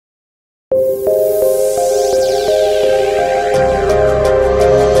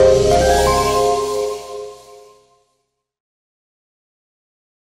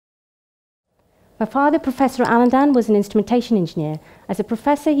My father, Professor Anandan, was an instrumentation engineer. As a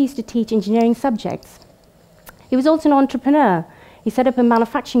professor, he used to teach engineering subjects. He was also an entrepreneur. He set up a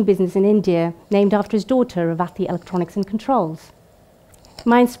manufacturing business in India named after his daughter, Revathi Electronics and Controls.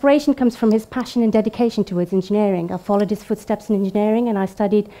 My inspiration comes from his passion and dedication towards engineering. I followed his footsteps in engineering, and I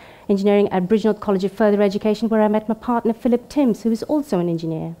studied engineering at Bridgnorth College of Further Education, where I met my partner, Philip Timms, who was also an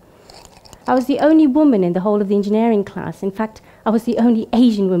engineer. I was the only woman in the whole of the engineering class. In fact, I was the only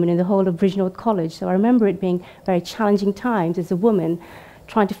Asian woman in the whole of Bridgnorth College, so I remember it being very challenging times as a woman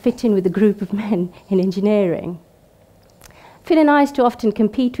trying to fit in with a group of men in engineering. Phil and I used to often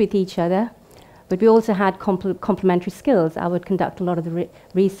compete with each other, but we also had complementary skills. I would conduct a lot of the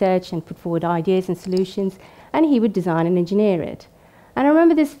research and put forward ideas and solutions, and he would design and engineer it. And I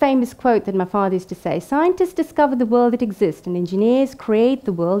remember this famous quote that my father used to say, "Scientists discover the world that exists, and engineers create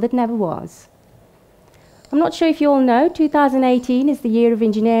the world that never was." I'm not sure if you all know, 2018 is the year of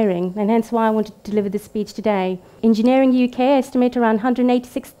engineering, and hence why I wanted to deliver this speech today. Engineering UK estimate around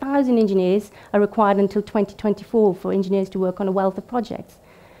 186,000 engineers are required until 2024 for engineers to work on a wealth of projects.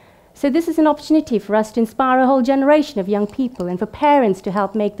 So this is an opportunity for us to inspire a whole generation of young people, and for parents to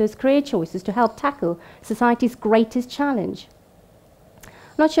help make those career choices, to help tackle society's greatest challenge.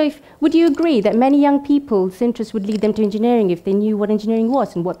 I'm not sure if, would you agree that many young people's interest would lead them to engineering if they knew what engineering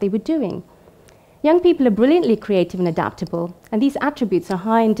was and what they were doing? Young people are brilliantly creative and adaptable, and these attributes are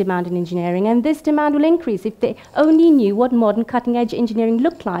high in demand in engineering, and this demand will increase if they only knew what modern cutting-edge engineering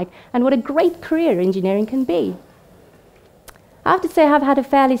looked like and what a great career engineering can be. I have to say I've had a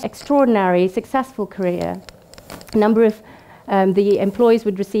fairly extraordinary, successful career. A number of the employees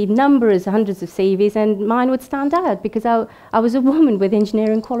would receive hundreds of CVs, and mine would stand out because I was a woman with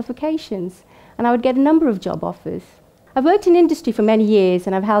engineering qualifications, and I would get a number of job offers. I've worked in industry for many years,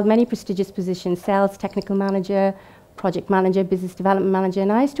 and I've held many prestigious positions: sales, technical manager, project manager, business development manager,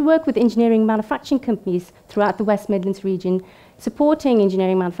 and I used to work with engineering manufacturing companies throughout the West Midlands region, supporting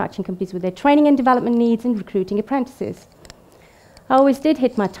engineering manufacturing companies with their training and development needs and recruiting apprentices. I always did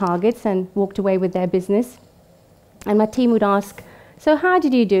hit my targets and walked away with their business. And my team would ask, "So how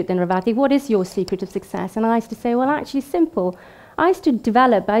did you do it then, Revathi? What is your secret of success?" And I used to say, well, actually simple. I used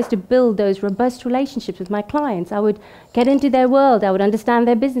to build those robust relationships with my clients. I would get into their world, I would understand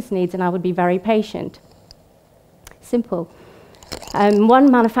their business needs, and I would be very patient. Simple.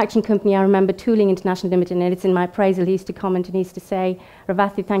 One manufacturing company, I remember, Tooling International Limited, and it's in my appraisal, he used to comment and he used to say,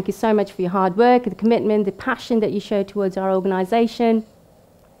 "Revathi, thank you so much for your hard work, the commitment, the passion that you show towards our organization.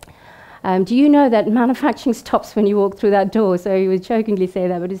 Do you know that manufacturing stops when you walk through that door?" So he would jokingly say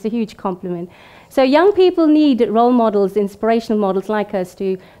that, but it's a huge compliment. So young people need role models, inspirational models like us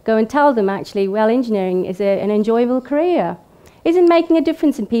to go and tell them, actually, well, engineering is an enjoyable career. Isn't making a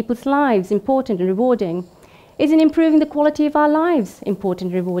difference in people's lives important and rewarding? Isn't improving the quality of our lives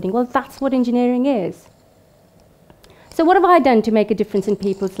important and rewarding? Well, that's what engineering is. So what have I done to make a difference in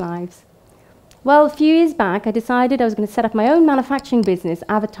people's lives? Well, a few years back, I decided I was going to set up my own manufacturing business,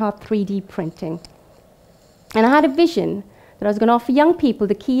 Avatar 3D printing. And I had a vision that I was going to offer young people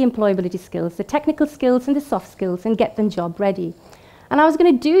the key employability skills, the technical skills and the soft skills, and get them job ready. And I was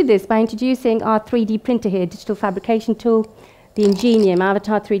going to do this by introducing our 3D printer here, digital fabrication tool, the Ingenium,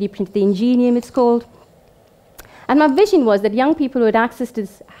 Avatar 3D printer, the Ingenium it's called. And my vision was that young people would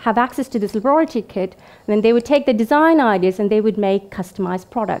have access to this laboratory kit, and then they would take their design ideas and they would make customized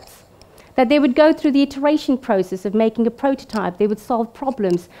products. That they would go through the iteration process of making a prototype, they would solve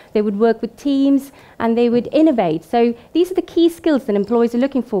problems, they would work with teams, and they would innovate. So these are the key skills that employees are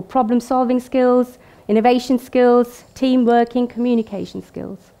looking for: problem-solving skills, innovation skills, team working, communication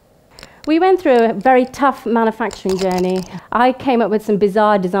skills. We went through a very tough manufacturing journey. I came up with some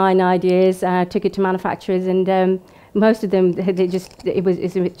bizarre design ideas, took it to manufacturers, and most of them, it was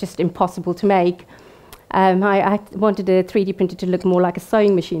just impossible to make. I wanted a 3D printer to look more like a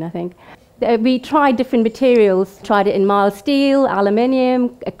sewing machine, I think. We tried different materials, tried it in mild steel, aluminium,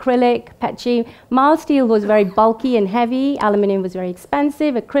 acrylic, PET sheet. Mild steel was very bulky and heavy, aluminium was very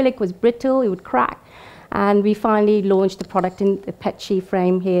expensive, acrylic was brittle, it would crack. And we finally launched the product in the PET sheet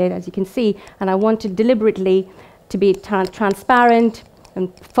frame here, as you can see. And I wanted deliberately to be transparent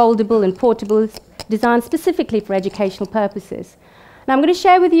and foldable and portable, designed specifically for educational purposes. Now I'm going to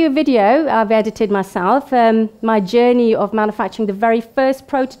share with you a video I've edited myself, my journey of manufacturing the very first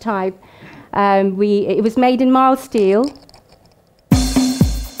prototype. It was made in mild steel.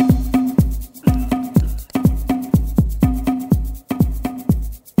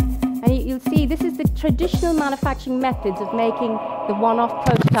 And you'll see this is the traditional manufacturing methods of making the one-off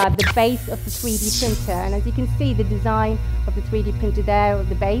prototype the base of the 3D printer. And as you can see, the design of the 3D printer there, of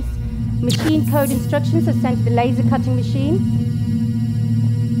the base. Machine code instructions are sent to the laser cutting machine,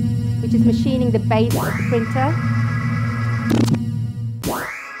 which is machining the base of the printer.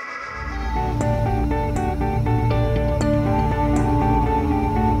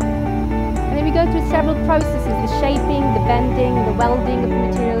 And then we go through several processes: the shaping, the bending, the welding of the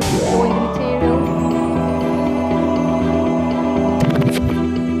materials, the drawing the materials.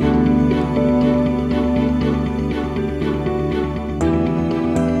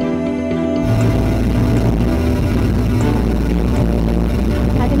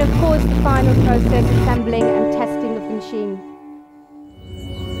 And of course, the final process, assembling and testing of the machine.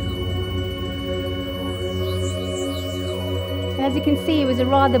 And as you can see, it was a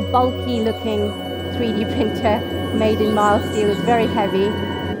rather bulky looking 3D printer made in mild steel. It was very heavy.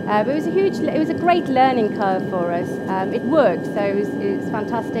 But it was a great learning curve for us. It worked, so it was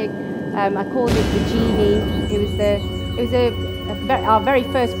fantastic. I called it the Genie. It was our very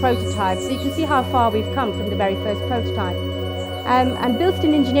first prototype. So you can see how far we've come from the very first prototype. And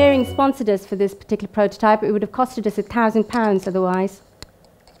Bilston Engineering sponsored us for this particular prototype. It would have costed us £1,000 otherwise.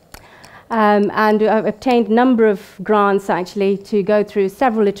 And I've obtained a number of grants actually to go through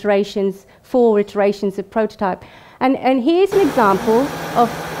several iterations, 4 iterations of prototype. And here's an example of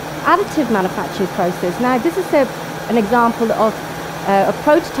additive manufacturing process. Now this is an example of a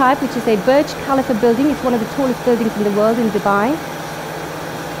prototype, which is a birch caliper building. It's one of the tallest buildings in the world in Dubai.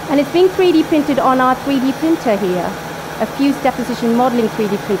 And it's being 3D printed on our 3D printer here, a fused deposition modeling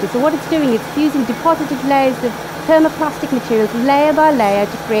 3D printer. So what it's doing is fusing deposited layers of thermoplastic materials layer by layer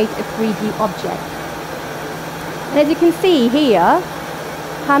to create a 3D object. And as you can see here,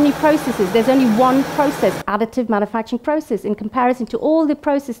 how many processes? There's only one process, additive manufacturing process, in comparison to all the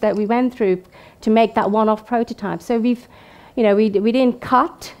process that we went through to make that one-off prototype. So we didn't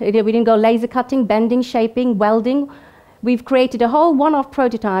cut, we didn't go laser cutting, bending, shaping, welding. We've created a whole one-off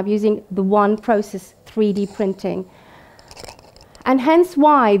prototype using the one process, 3D printing. And hence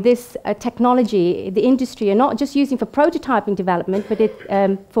why this technology, the industry, are not just using for prototyping development, but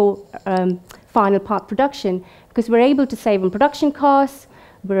for final part production, because we're able to save on production costs.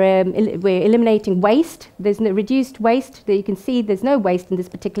 We're eliminating waste. There's no reduced waste. You can see there's no waste in this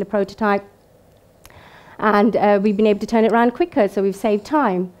particular prototype. And we've been able to turn it around quicker, so we've saved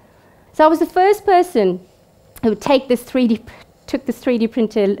time. So I was the first person who would took this 3D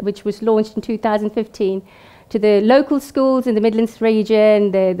printer, which was launched in 2015, to the local schools in the Midlands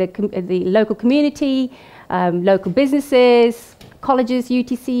region, the local community, local businesses, colleges,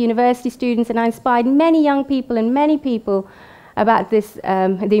 UTC, university students, and I inspired many young people and many people about this,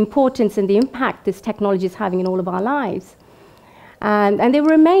 the importance and the impact this technology is having in all of our lives. And they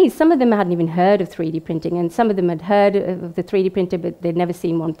were amazed. Some of them hadn't even heard of 3D printing, and some of them had heard of the 3D printer, but they'd never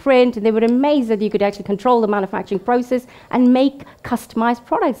seen one print, and they were amazed that you could actually control the manufacturing process and make customized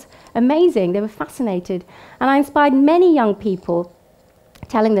products. Amazing. They were fascinated. And I inspired many young people,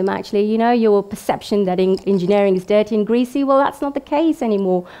 telling them actually, you know, your perception that engineering is dirty and greasy, well, that's not the case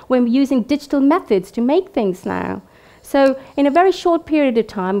anymore. We're using digital methods to make things now. So in a very short period of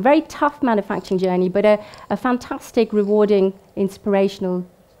time, very tough manufacturing journey, but a fantastic, rewarding, inspirational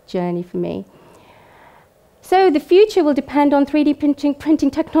journey for me. So the future will depend on 3D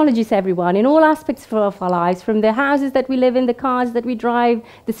printing technologies, everyone, in all aspects of our lives, from the houses that we live in, the cars that we drive,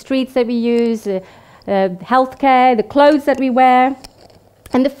 the streets that we use, healthcare, the clothes that we wear,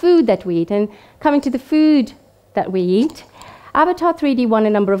 and the food that we eat. And coming to the food that we eat, Avatar 3D won a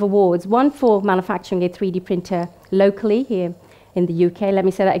number of awards, one for manufacturing a 3D printer locally here in the UK. Let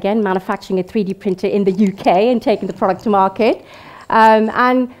me say that again, manufacturing a 3D printer in the UK and taking the product to market.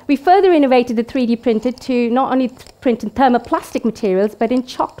 And we further innovated the 3D printer to not only print in thermoplastic materials, but in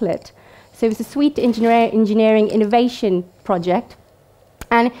chocolate. So it was a sweet engineering innovation project.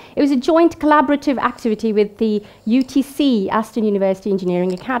 And it was a joint collaborative activity with the UTC, Aston University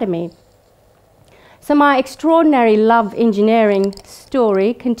Engineering Academy. So my extraordinary love engineering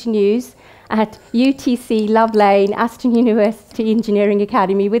story continues at UTC Love Lane, Aston University Engineering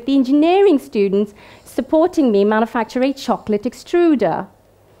Academy, with the engineering students supporting me manufacture a chocolate extruder.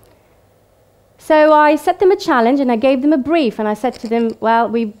 So I set them a challenge and I gave them a brief, and I said to them, well,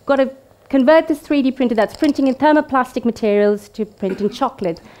 we've got to convert this 3D printer that's printing in thermoplastic materials to print in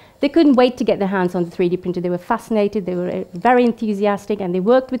chocolate. They couldn't wait to get their hands on the 3D printer. They were fascinated, they were very enthusiastic, and they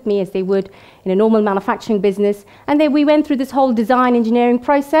worked with me as they would in a normal manufacturing business. And we went through this whole design engineering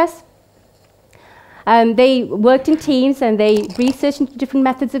process. They worked in teams, and they researched into different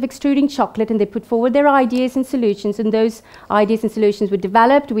methods of extruding chocolate, and they put forward their ideas and solutions, and those ideas and solutions were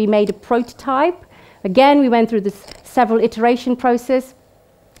developed. We made a prototype, Again, we went through this several iteration process.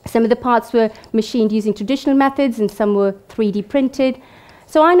 Some of the parts were machined using traditional methods and some were 3D printed.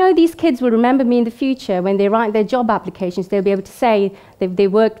 So I know these kids will remember me in the future when they write their job applications. They'll be able to say they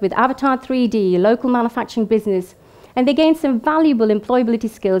worked with Avatar 3D, a local manufacturing business, and they gained some valuable employability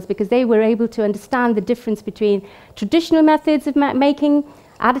skills because they were able to understand the difference between traditional methods of making,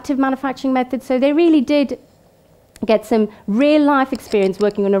 additive manufacturing methods. So they really did get some real-life experience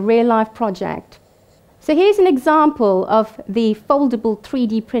working on a real-life project. So here's an example of the foldable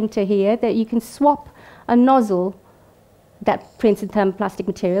 3D printer here that you can swap a nozzle that prints in thermoplastic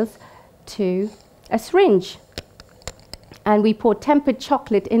materials to a syringe. And we pour tempered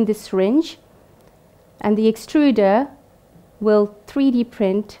chocolate in this syringe, and the extruder will 3D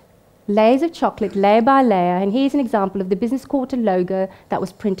print layers of chocolate, layer by layer. And here's an example of the business quarter logo that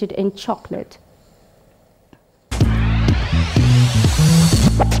was printed in chocolate.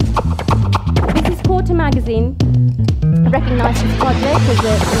 Business Quarter magazine recognized this project as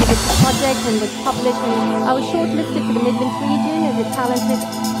a innovative project and was published, and I was shortlisted for the Midlands region as a talented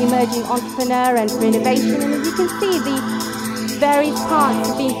emerging entrepreneur and for innovation. And as you can see, the various parts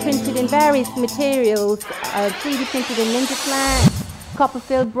are being printed in various materials, 3D printed in ninja flat, copper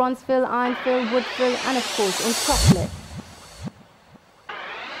fill, bronze fill, iron fill, wood fill, and of course in chocolate.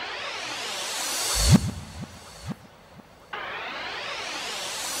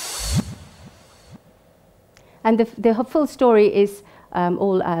 And the full story is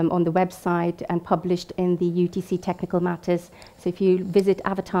all on the website and published in the UTC Technical Matters. So if you visit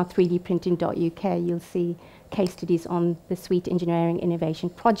avatar3dprinting.uk, you'll see case studies on the Sweet Engineering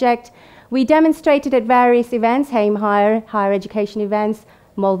Innovation Project. We demonstrated at various events, Haim Higher Education events,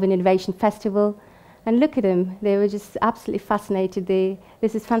 Malvern Innovation Festival. And look at them, they were just absolutely fascinated.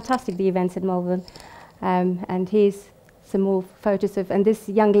 This is fantastic, the events at Malvern. And here's some more photos of, and this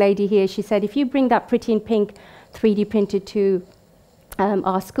young lady here, she said, if you bring that pretty in pink 3D printed to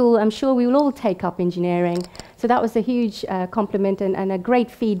our school, I'm sure we will all take up engineering. So that was a huge compliment and a great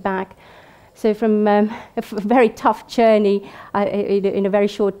feedback. So from a very tough journey in a very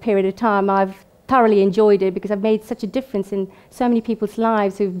short period of time, I've thoroughly enjoyed it because I've made such a difference in so many people's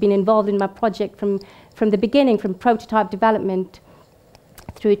lives who've been involved in my project from the beginning, from prototype development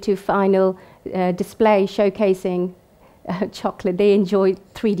through to final display showcasing chocolate. They enjoy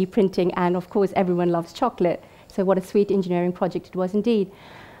 3D printing, and of course everyone loves chocolate. So what a sweet engineering project it was indeed.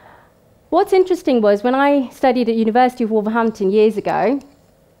 What's interesting was when I studied at University of Wolverhampton years ago,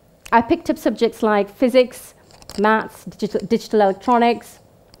 I picked up subjects like physics, maths, digital electronics,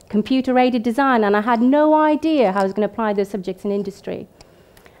 computer-aided design, and I had no idea how I was going to apply those subjects in industry.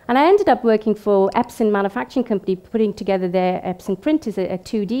 And I ended up working for Epson Manufacturing Company, putting together their Epson printers, a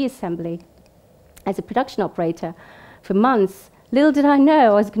 2D assembly, as a production operator for months. Little did I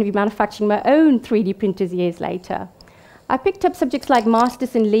know I was going to be manufacturing my own 3D printers years later. I picked up subjects like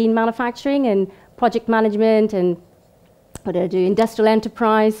masters in lean manufacturing and project management and what did I do, industrial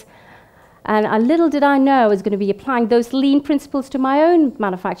enterprise. And little did I know I was going to be applying those lean principles to my own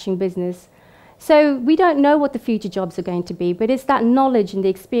manufacturing business. So we don't know what the future jobs are going to be, but it's that knowledge and the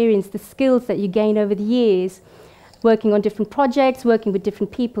experience, the skills that you gain over the years, working on different projects, working with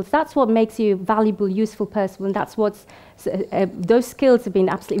different people. So that's what makes you a valuable, useful person, and that's what's, those skills have been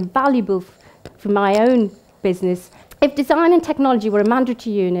absolutely valuable for my own business. If design and technology were a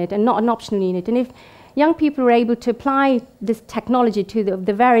mandatory unit and not an optional unit, and if young people were able to apply this technology to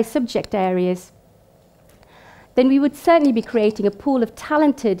the various subject areas, then we would certainly be creating a pool of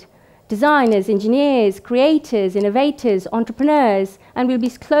talented designers, engineers, creators, innovators, entrepreneurs, and we'll be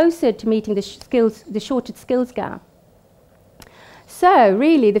closer to meeting the shortage skills gap. So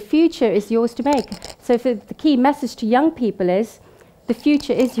really, the future is yours to make. So the key message to young people is, the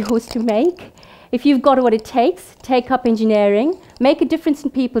future is yours to make. If you've got what it takes, take up engineering, make a difference in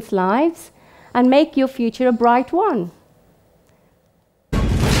people's lives, and make your future a bright one.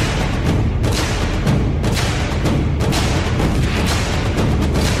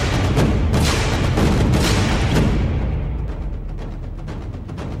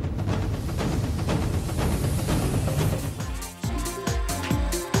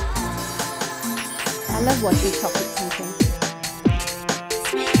 I love watching chocolate printing.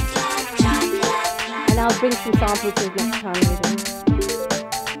 And I'll bring some samples with next time later.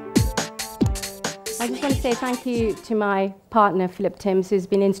 I just want to say thank you to my partner, Philip Timms, who's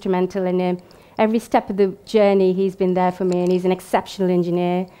been instrumental in every step of the journey. He's been there for me, and he's an exceptional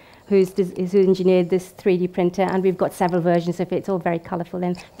engineer who's engineered this 3D printer, and we've got several versions of it. It's all very colourful.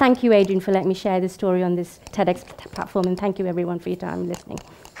 And thank you, Adrian, for letting me share this story on this TEDx platform, and thank you, everyone, for your time listening.